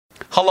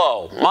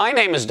Hello, my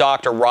name is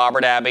Dr.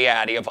 Robert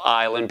Abbiati of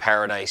Island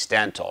Paradise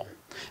Dental,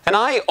 and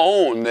I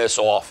own this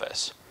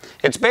office.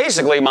 It's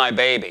basically my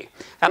baby,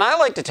 and I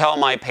like to tell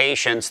my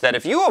patients that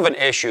if you have an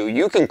issue,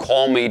 you can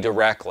call me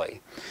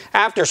directly.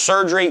 After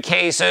surgery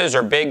cases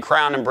or big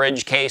crown and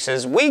bridge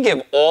cases, we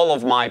give all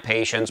of my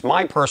patients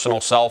my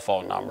personal cell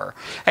phone number,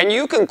 and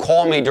you can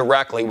call me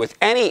directly with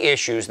any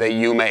issues that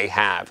you may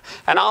have,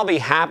 and I'll be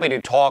happy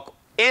to talk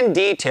in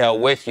detail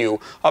with you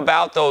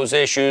about those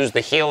issues,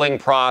 the healing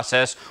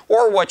process,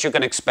 or what you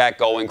can expect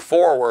going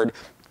forward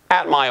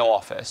at my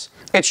office.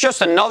 It's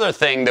just another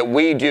thing that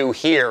we do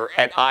here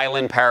at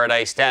Island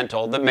Paradise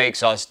Dental that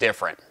makes us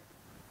different.